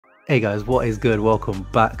Hey guys, what is good? Welcome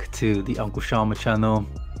back to the Uncle Sharma channel.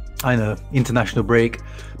 I know, international break,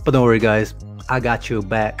 but don't worry guys, I got you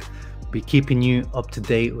back. Be keeping you up to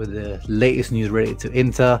date with the latest news related to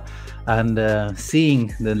Inter and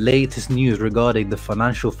seeing the latest news regarding the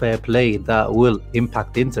financial fair play that will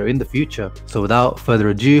impact Inter in the future. So without further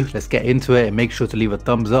ado, let's get into it, and make sure to leave a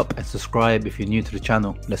thumbs up and subscribe if you're new to the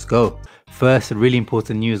channel. Let's go. First, really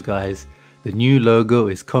important news guys. The new logo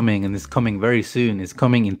is coming, and it's coming very soon. It's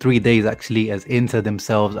coming in 3 days actually, as Inter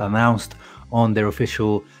themselves announced on their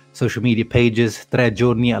official social media pages. 3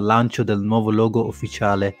 giorni al lancio del nuovo logo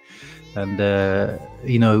ufficiale. And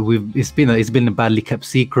you know, it's been a badly kept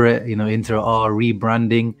secret. You know, Inter are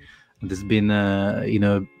rebranding. There's been you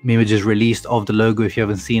know, images released of the logo. If you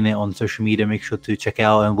haven't seen it on social media, make sure to check it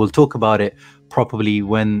out, and we'll talk about it properly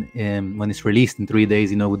when it's released in 3 days,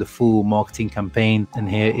 you know, with the full marketing campaign. And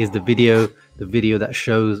here is the video that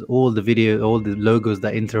shows all the logos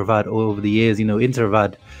that Inter have had all over the years. You know, Inter have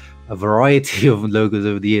had a variety of logos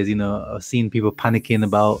over the years. You know, I've seen people panicking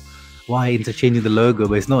about why Inter changing the logo,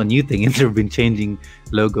 but it's not a new thing. Inter have been changing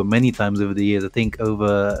logo many times over the years. I think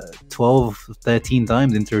over 12, 13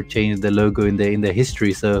 times Inter changed their logo in their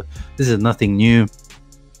history. So this is nothing new.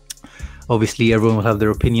 Obviously, everyone will have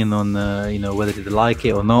their opinion on you know, whether they like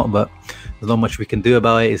it or not, but there's not much we can do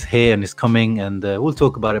about it. It's here and it's coming, and we'll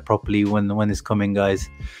talk about it properly when it's coming, guys.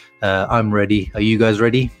 I'm ready. Are you guys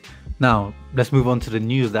ready? Now, let's move on to the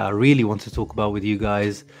news that I really want to talk about with you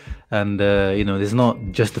guys. And you know, it's not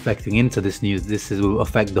just affecting Inter, this news. Will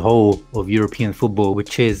affect the whole of European football,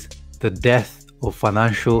 which is the death of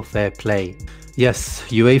financial fair play. Yes,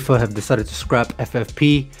 Uefa have decided to scrap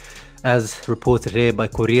FFP, as reported here by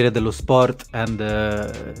Corriere dello Sport and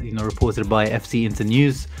you know, reported by FC Inter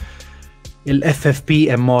News. Il FFP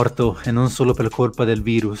è morto, e non solo per colpa del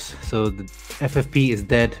virus. So the FFP is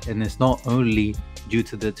dead, and it's not only due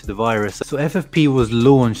to the virus. So FFP was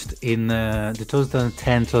launched in the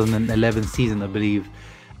 2010-2011 season, I believe,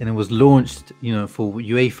 and it was launched, you know, for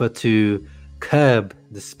UEFA to curb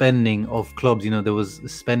the spending of clubs. You know,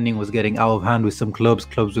 spending was getting out of hand with some clubs.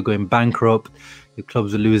 Clubs were going bankrupt. The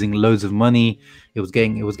clubs were losing loads of money. It was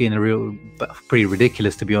getting pretty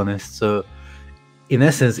ridiculous, to be honest. So in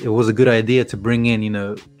essence, it was a good idea to bring in, you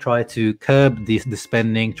know, try to curb the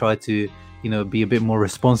spending, try to, you know, be a bit more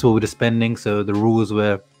responsible with the spending. So the rules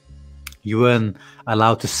were, you weren't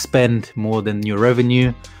allowed to spend more than your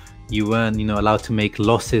revenue. You weren't, you know, allowed to make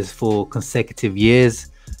losses for consecutive years,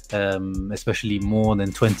 especially more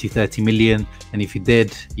than 20-30 million. And if you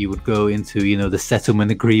did, you would go into, you know, the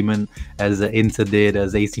settlement agreement, as Inter did,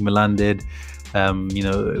 as AC Milan did. You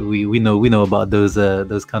know, we know about those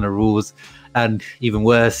kind of rules. And even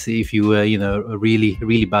worse, if you were, you know,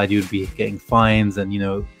 really bad, you'd be getting fines and, you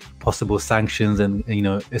know, possible sanctions and, you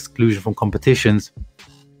know, exclusion from competitions.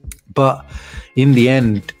 But in the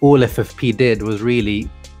end, all FFP did was really,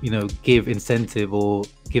 you know, give incentive or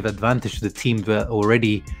give advantage to the teams that were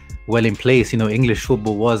already well in place. You know, English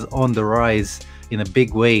football was on the rise in a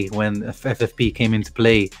big way when FFP came into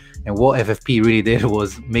play. And what FFP really did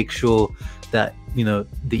was make sure that, you know,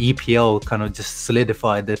 the EPL kind of just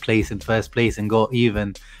solidified their place in first place and got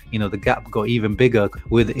even, you know, the gap got even bigger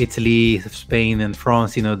with Italy, Spain and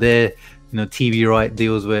France. You know, their, you know, TV right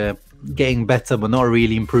deals were getting better but not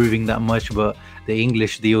really improving that much. But the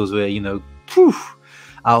English deals were, you know,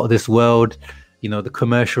 out of this world. You know, the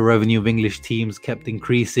commercial revenue of English teams kept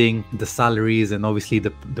increasing. The salaries and obviously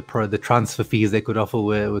the transfer fees they could offer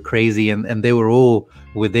were crazy, and they were all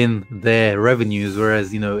within their revenues.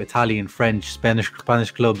 Whereas, you know, Italian, French, Spanish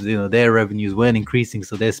clubs, you know, their revenues weren't increasing,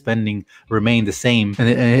 so their spending remained the same. And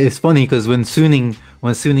it's funny because when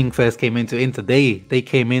Suning first came into Inter, they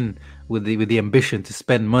came in with the ambition to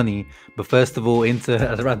spend money. But first of all, Inter,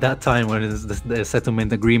 at that time when the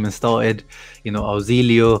settlement agreement started, you know,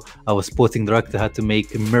 Ausilio, our sporting director, had to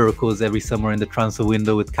make miracles every summer in the transfer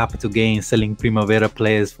window with capital gains, selling Primavera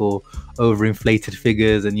players for overinflated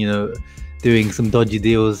figures, and, you know, doing some dodgy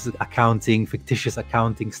deals, fictitious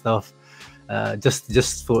accounting stuff,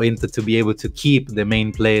 just for Inter to be able to keep their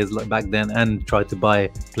main players like back then and try to buy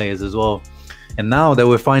players as well. And now that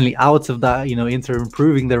we're finally out of that, you know, Inter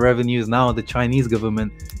improving their revenues, now the Chinese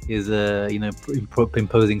government is, you know,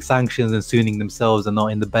 imposing sanctions, and Suning themselves are not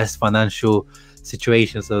in the best financial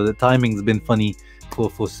situation. So the timing's been funny for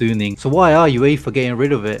Suning. So why are UEFA getting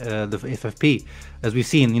rid of it, the FFP? As we've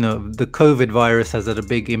seen, you know, the COVID virus has had a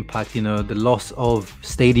big impact. You know, the loss of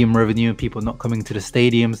stadium revenue, people not coming to the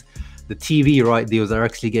stadiums. The TV right deals are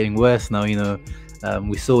actually getting worse now. You know,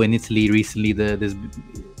 we saw in Italy recently there's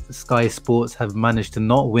Sky Sports have managed to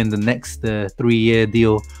not win the next 3-year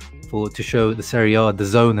deal to show the Serie A. The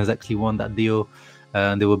Zone has actually won that deal.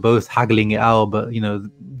 and they were both haggling it out. But you know,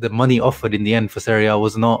 the money offered in the end for Serie A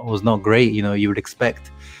was not great. You know, you would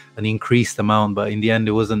expect an increased amount, but in the end,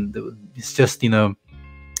 it wasn't. It's just, you know,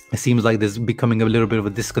 it seems like there's becoming a little bit of a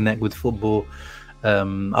disconnect with football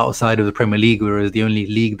outside of the Premier League, whereas the only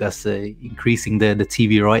league that's increasing the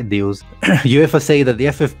TV right deals. UEFA say that the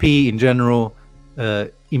FFP in general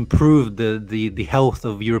improved the health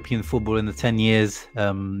of European football in the 10 years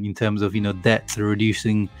in terms of, you know, debts,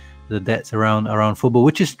 reducing the debts around football,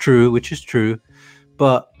 which is true.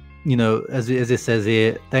 But you know, as it says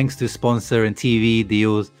here, thanks to sponsor and TV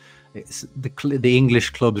deals, it's the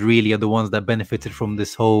English clubs really are the ones that benefited from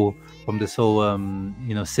this whole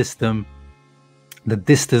you know, system. The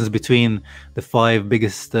distance between the 5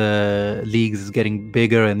 biggest leagues is getting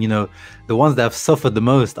bigger, and you know, the ones that have suffered the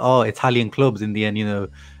most are Italian clubs in the end. You know,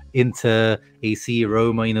 Inter, AC,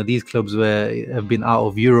 Roma, you know, these clubs have been out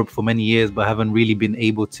of Europe for many years but haven't really been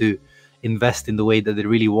able to invest in the way that they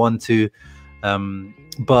really want to.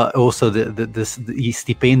 But also the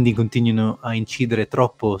stipendi continuano a incidere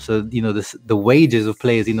troppo. So, you know, the wages of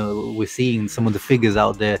players, you know, we're seeing some of the figures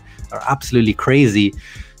out there are absolutely crazy.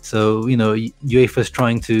 So, you know, UEFA is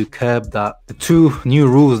trying to curb that. The 2 new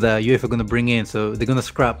rules that UEFA are going to bring in, so they're going to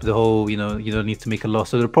scrap the whole, you know, you don't need to make a loss.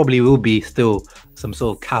 So there probably will be still some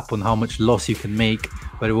sort of cap on how much loss you can make,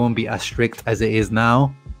 but it won't be as strict as it is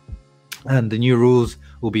now. And the new rules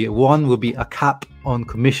will be, one will be a cap on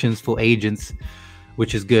commissions for agents,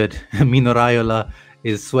 which is good. Mino Raiola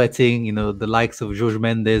is sweating, you know, the likes of Jorge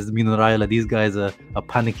Mendes, Mino Raiola, these guys are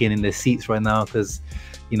panicking in their seats right now because,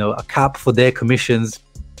 you know, a cap for their commissions,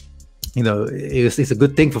 you know, it's a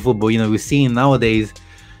good thing for football. You know, we're seeing nowadays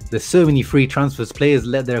there's so many free transfers. Players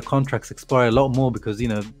let their contracts expire a lot more because, you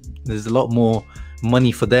know, there's a lot more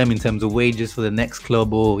money for them in terms of wages for the next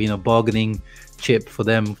club, or, you know, bargaining chip for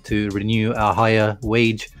them to renew a higher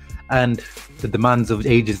wage. And the demands of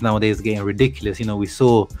agents nowadays are getting ridiculous. You know, we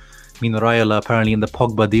saw Mino Raiola apparently in the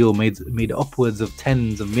Pogba deal made upwards of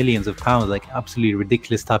tens of millions of pounds, like absolutely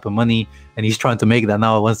ridiculous type of money. And he's trying to make that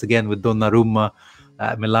now once again with Donnarumma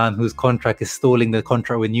at Milan, whose contract is stalling the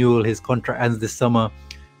contract renewal. His contract ends this summer.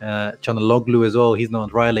 Çalhanoğlu as well, he's not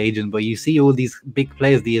a Raiola agent. But you see all these big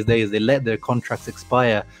players these days, they let their contracts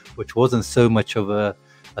expire, which wasn't so much of a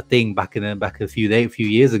thing back a few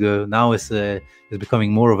years ago. Now it's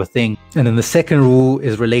becoming more of a thing. And then the second rule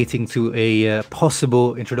is relating to a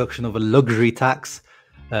possible introduction of a luxury tax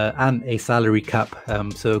and a salary cap.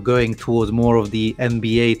 So going towards more of the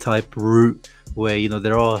NBA type route, where, you know,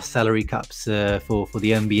 there are salary caps for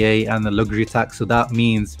the NBA and the luxury tax. So that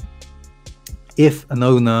means if an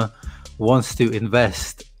owner wants to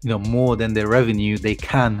invest, you know, more than their revenue, they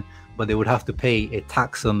can, but they would have to pay a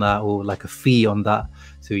tax on that, or like a fee on that,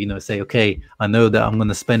 to, you know, say, okay, I know that I'm going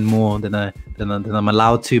to spend more than I'm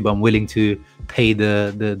allowed to, but I'm willing to pay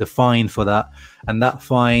the fine for that. And that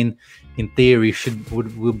fine, in theory,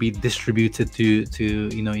 will be distributed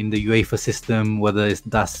to you know, in the UEFA system, whether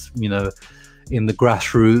that's you know, in the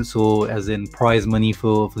grassroots, or as in prize money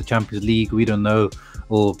for the Champions League, we don't know,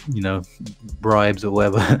 or, you know, bribes or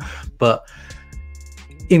whatever. But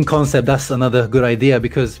in concept, that's another good idea,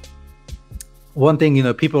 because one thing, you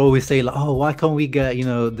know, people always say, like, oh, why can't we get, you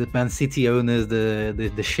know, the Man City owners,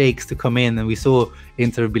 the sheikhs to come in? And we saw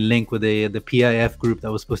Inter be linked with the PIF group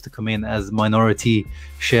that was supposed to come in as minority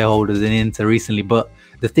shareholders in Inter recently. But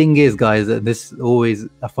the thing is, guys, that this always,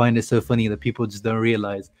 I find it so funny that people just don't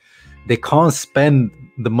realize they can't spend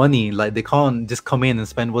the money. Like, they can't just come in and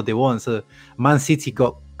spend what they want. So Man City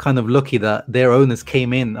got kind of lucky that their owners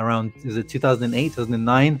came in around, is it 2008,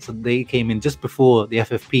 2009? So they came in just before the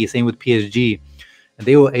FFP. Same with PSG, and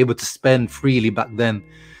they were able to spend freely back then.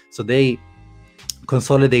 So they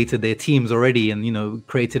consolidated their teams already, and, you know,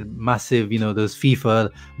 created massive, you know, those FIFA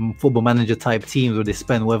football manager type teams where they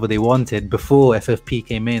spend whatever they wanted before FFP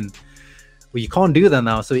came in. Well, you can't do that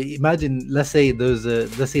now. So imagine, let's say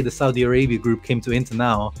the Saudi Arabia group came to Inter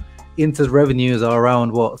now. Inter's revenues are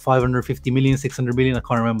around, what, 550 million, 600 million, I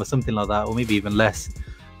can't remember, something like that, or maybe even less.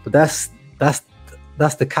 But that's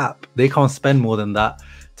the cap. They can't spend more than that.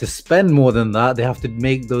 To spend more than that, they have to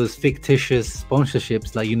make those fictitious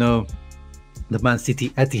sponsorships, like, you know, the Man City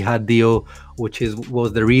Etihad deal, which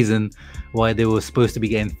was the reason why they were supposed to be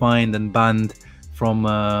getting fined and banned from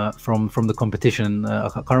the competition. I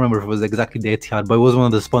can't remember if it was exactly the Etihad, but it was one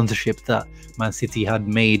of the sponsorships that Man City had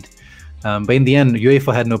made. But in the end,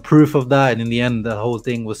 UEFA had no proof of that, and in the end, the whole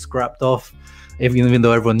thing was scrapped off. Even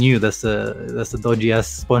though everyone knew that's a dodgy ass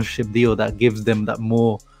sponsorship deal that gives them that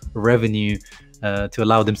more revenue to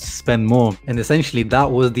allow them to spend more. And essentially that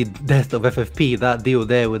was the death of FFP, that deal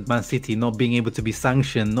there with Man City not being able to be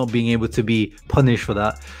sanctioned, not being able to be punished for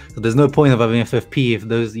that. So there's no point of having FFP if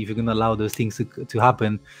you're going to allow those things to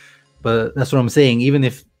happen. But that's what I'm saying. Even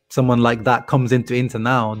if someone like that comes into Inter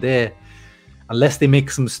now, unless they make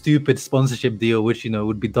some stupid sponsorship deal, which, you know,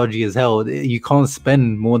 would be dodgy as hell, you can't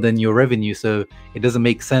spend more than your revenue. So it doesn't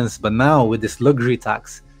make sense. But now with this luxury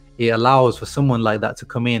tax, it allows for someone like that to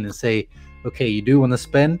come in and say, okay, you do want to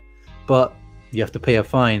spend, but you have to pay a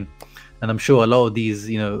fine. And I'm sure a lot of these,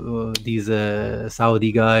 you know, these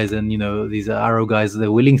Saudi guys and, you know, these Arab guys,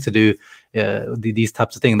 they're willing to do these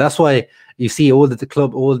types of things. That's why you see all the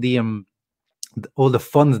club, all the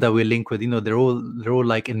funds that we link with, you know, they're all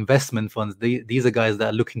like investment funds. These are guys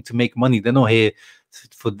that are looking to make money. They're not here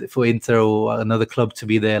for Inter or another club to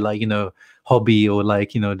be there, like, you know, hobby, or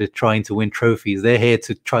like, you know, they're trying to win trophies. They're here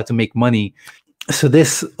to try to make money. So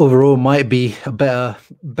this overall might be a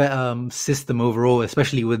better system overall,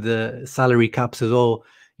 especially with the salary caps as well.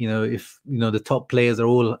 You know, if, you know, the top players are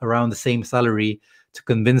all around the same salary, to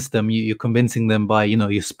convince them, you're convincing them by, you know,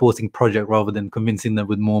 your sporting project rather than convincing them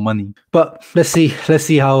with more money. But let's see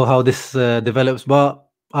how this develops. But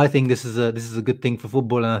I think this is a good thing for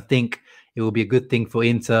football, and I think it will be a good thing for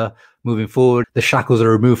Inter moving forward. The shackles are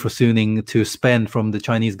removed for Suning to spend from the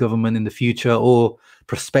Chinese government in the future, or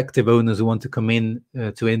prospective owners who want to come in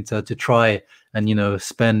to Inter to try and, you know,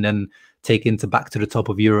 spend and take Inter back to the top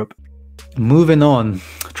of Europe. Moving on,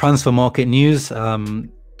 transfer market news.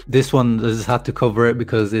 This one I just had to cover it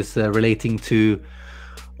because it's relating to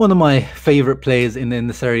one of my favorite players in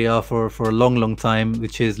the Serie A for a long time,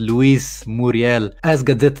 which is Luis Muriel. As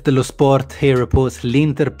Gazzetta dello Sport here reports,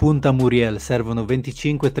 l'Inter punta a Muriel, servono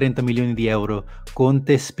 25-30 milioni di euro.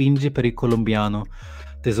 Conte spinge per il colombiano.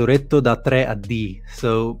 Tesoretto da 3 a D.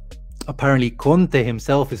 So apparently Conte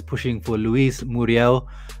himself is pushing for Luis Muriel.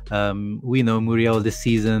 We know Muriel this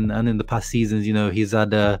season and in the past seasons, you know, he's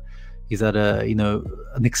had a you know,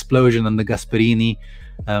 an explosion under Gasperini.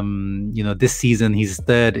 You know, this season he's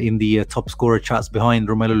third in the top scorer charts behind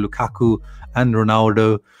Romelu Lukaku and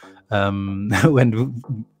Ronaldo. When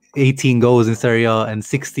 18 goals in Serie A, and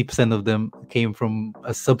 60% of them came from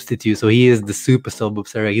a substitute. So he is the super sub of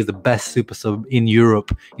Serie A. He's the best super sub in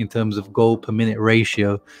Europe in terms of goal per minute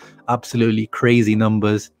ratio. Absolutely crazy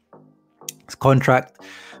numbers. His contract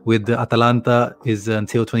with the Atalanta is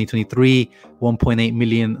until 2023, 1.8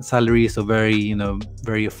 million salary, so very, you know,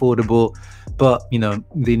 very affordable. But, you know,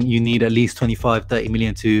 then you need at least 25-30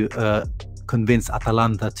 million to convince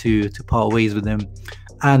Atalanta to part ways with him.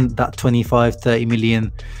 And that 25-30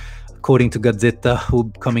 million, according to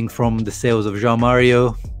Gazzetta, coming from the sales of Jean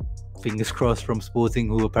Mario, fingers crossed, from Sporting,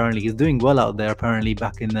 who apparently is doing well out there, apparently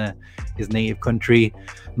back in his native country,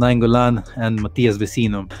 Nainggolan and Matias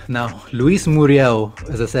Vecino. Now, Luis Muriel,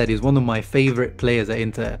 as I said, is one of my favorite players at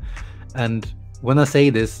Inter. And when I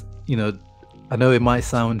say this, you know, I know it might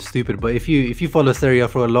sound stupid, but if you follow Serie A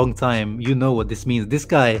for a long time, you know what this means. This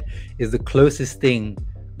guy is the closest thing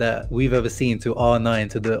that we've ever seen to R9,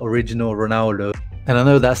 to the original Ronaldo. And I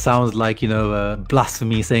know that sounds like, you know,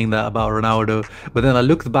 blasphemy saying that about Ronaldo, but then I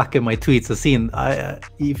looked back at my tweets.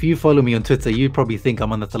 If you follow me on Twitter, you probably think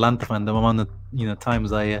I'm an Atalanta fan. I'm on the, you know,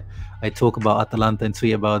 times I talk about Atalanta and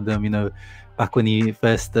tweet about them. You know, back when he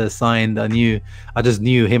first signed, I just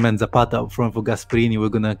knew him and Zapata up front for Gasperini were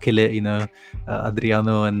gonna kill it. You know,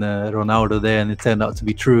 Adriano and Ronaldo there, and it turned out to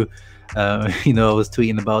be true. You know, I was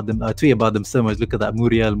tweeting about them. I tweet about them so much. Look at that,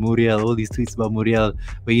 Muriel, all these tweets about Muriel.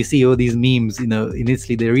 But you see all these memes, you know, in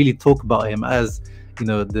Italy, they really talk about him as, you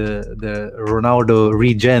know, the Ronaldo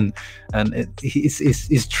regen. And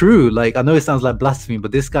it's true. Like, I know it sounds like blasphemy,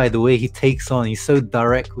 but this guy, the way he takes on, he's so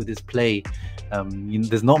direct with his play. You know,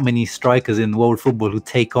 there's not many strikers in world football who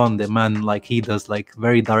take on the man like he does, like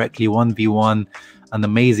very directly, 1v1, an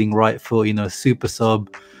amazing right foot, you know, super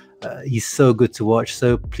sub. He's so good to watch,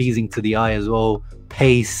 so pleasing to the eye as well.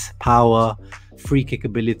 Pace, power, free kick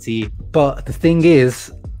ability. But the thing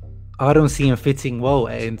is, I don't see him fitting well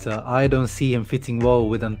at Inter. I don't see him fitting well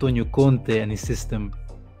with Antonio Conte and his system.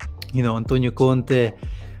 You know, Antonio Conte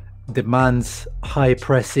demands high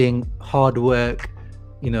pressing, hard work,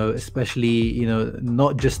 you know, especially, you know,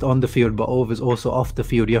 not just on the field, but also off the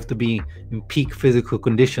field. You have to be in peak physical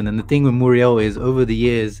condition. And the thing with Muriel is, over the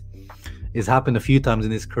years, it's happened a few times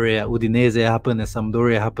in his career. At Udinese happened, at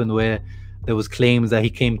Sampdoria happened, where there was claims that he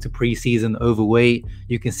came to pre-season overweight.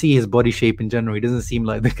 You can see his body shape in general. He doesn't seem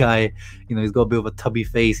like the guy, you know, he's got a bit of a tubby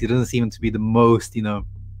face. He doesn't seem to be the most, you know,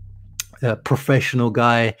 professional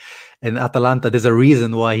guy. And Atalanta, there's a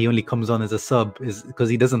reason why he only comes on as a sub, is because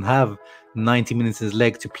he doesn't have 90 minutes in his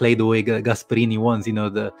leg to play the way Gasperini wants, you know,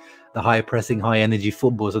 the high pressing, high energy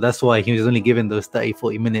football. So that's why he was only given those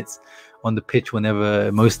 30-40 minutes on the pitch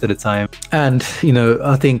whenever, most of the time. And, you know,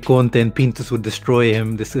 I think Conte and Pintus would destroy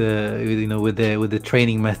him, this you know, with the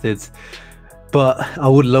training methods. But I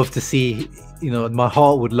would love to see, you know, my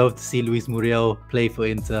heart would love to see Luis Muriel play for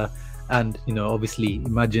Inter. And, you know, obviously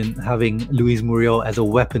imagine having Luis Muriel as a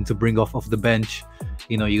weapon to bring off the bench.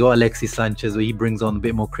 You know, you got Alexis Sanchez, where he brings on a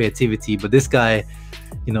bit more creativity, but this guy,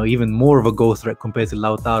 you know, even more of a goal threat compared to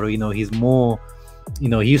Lautaro. You know, he's more, you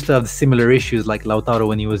know, he used to have similar issues like Lautaro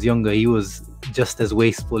when he was younger. He was just as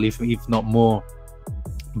wasteful, if not more,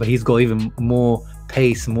 but he's got even more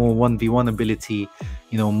pace, more 1v1 ability,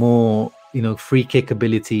 you know, more, you know, free kick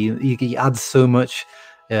ability. He adds so much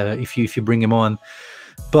if you bring him on.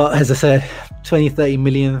 But as I said, 20-30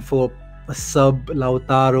 million for a sub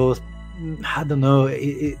Lautaro, I don't know,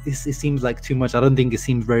 it seems like too much. I don't think it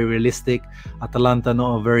seems very realistic. Atalanta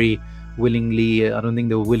not very willingly, I don't think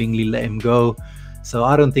they'll willingly let him go. So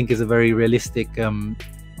I don't think it's a very realistic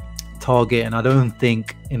target, and I don't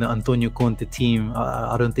think in an Antonio Conte team,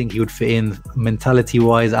 I don't think he would fit in mentality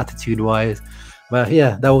wise, attitude wise. But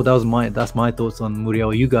yeah, that's my thoughts on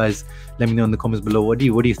Muriel. You guys let me know in the comments below. What do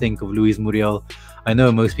you think of Luis Muriel? I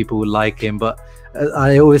know most people would like him, but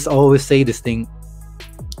I always say this thing: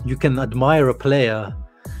 you can admire a player,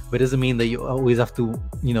 but it doesn't mean that you always have to,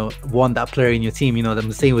 you know, want that player in your team. You know, I'm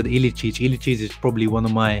the same with Ilicic. Ilicic is probably one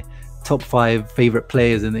of my top 5 favorite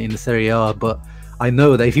players in the Serie A, but I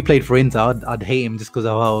know that if he played for Inter, I'd hate him just because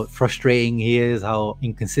of how frustrating he is, how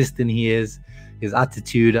inconsistent he is, his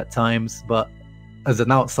attitude at times. But as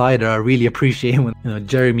an outsider, I really appreciate him. You know,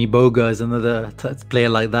 Jeremy Boga is another player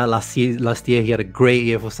like that. Last year he had a great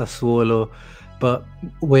year for Sassuolo, but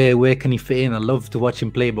where can he fit in? I love to watch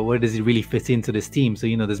him play, but where does he really fit into this team? So,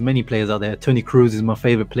 you know, there's many players out there. Toni Kroos is my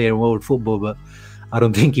favorite player in world football, but I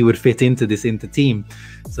don't think he would fit into this Inter team.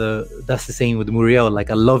 So that's the same with Muriel.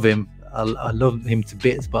 Like, I love him, I love him to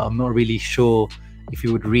bits, but I'm not really sure if he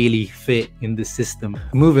would really fit in this system.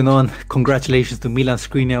 Moving on, congratulations to Milan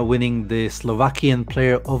Skriniar winning the Slovakian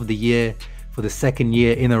Player of the Year for the 2nd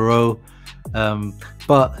year in a row.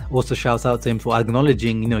 But also shouts out to him for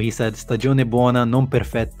acknowledging, you know, he said stagione buona non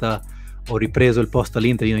perfetta, ho ripreso il posto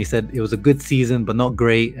all'Inter. You know, he said it was a good season but not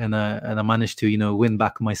great, and I managed to, you know, win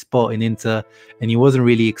back my spot in Inter. And he wasn't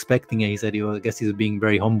really expecting it. He said I guess he was being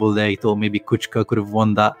very humble there. He thought maybe Kuchka could have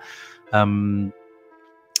won that.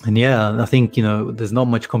 And yeah, I think, you know, there's not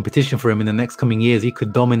much competition for him in the next coming years. He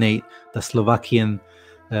could dominate the Slovakian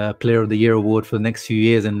Player of the Year award for the next few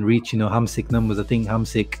years and reach, you know, Hamsik numbers. I think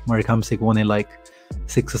Marek Hamsik won it like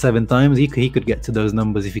 6 or 7 times. He could get to those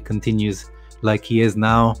numbers if he continues like he is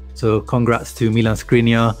now. So congrats to Milan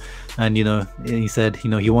Skriniar. And, you know, he said, you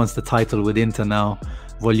know, he wants the title with Inter now.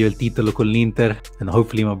 Voglio il titolo con l'Inter, and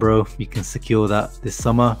hopefully, my bro, you can secure that this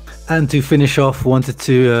summer. And to finish off, wanted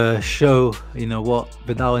to show, you know, what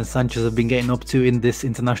Vidal and Sanchez have been getting up to in this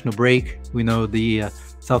international break. We know the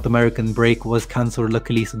South American break was cancelled,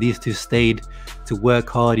 luckily, so these two stayed to work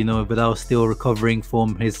hard. You know, Vidal still recovering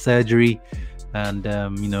from his surgery, and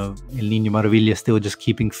you know, El Niño Maravilla still just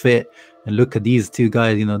keeping fit. And look at these two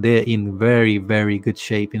guys, you know, they're in very, very good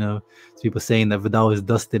shape. You know, people saying that Vidal is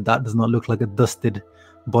dusted. That does not look like a dusted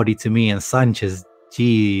body to me. And Sanchez,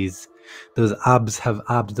 geez, those abs have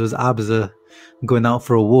abs. Those abs are going out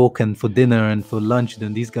for a walk and for dinner and for lunch.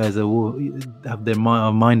 Then these guys have their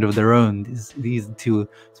mind of their own. These two,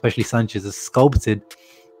 especially Sanchez, is sculpted.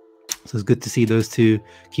 So it's good to see those two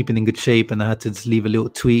keeping in good shape. And I had to just leave a little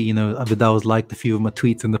tweet. You know, Vidal's liked a few of my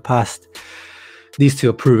tweets in the past. These two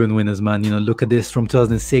are proven winners, man. You know, look at this from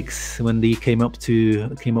 2006 when they came up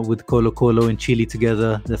with Colo Colo in Chile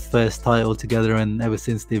together, the first title together, and ever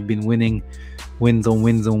since they've been winning, wins on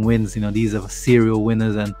wins on wins. You know, these are serial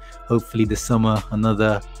winners, and hopefully this summer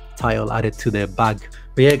another title added to their bag.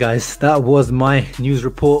 But yeah, guys, that was my news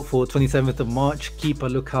report for 27th of March. Keep a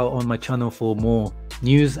lookout on my channel for more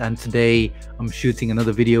news, and today I'm shooting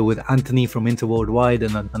another video with Anthony from Inter Worldwide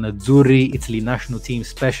and an Azzurri Italy national team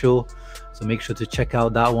special. So make sure to check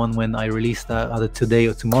out that one when I release that, either today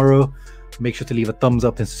or tomorrow. Make sure to leave a thumbs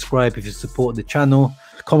up and subscribe if you support the channel.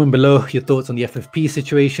 Comment below your thoughts on the FFP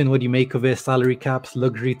situation. What do you make of it? Salary caps,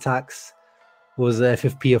 luxury tax. Was the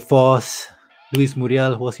FFP a farce? Luis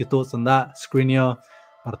Muriel, what's your thoughts on that? Skriniar,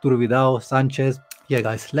 Arturo Vidal, Sanchez. Yeah,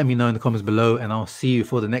 guys, let me know in the comments below, and I'll see you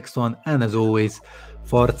for the next one. And as always,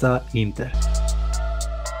 Forza Inter.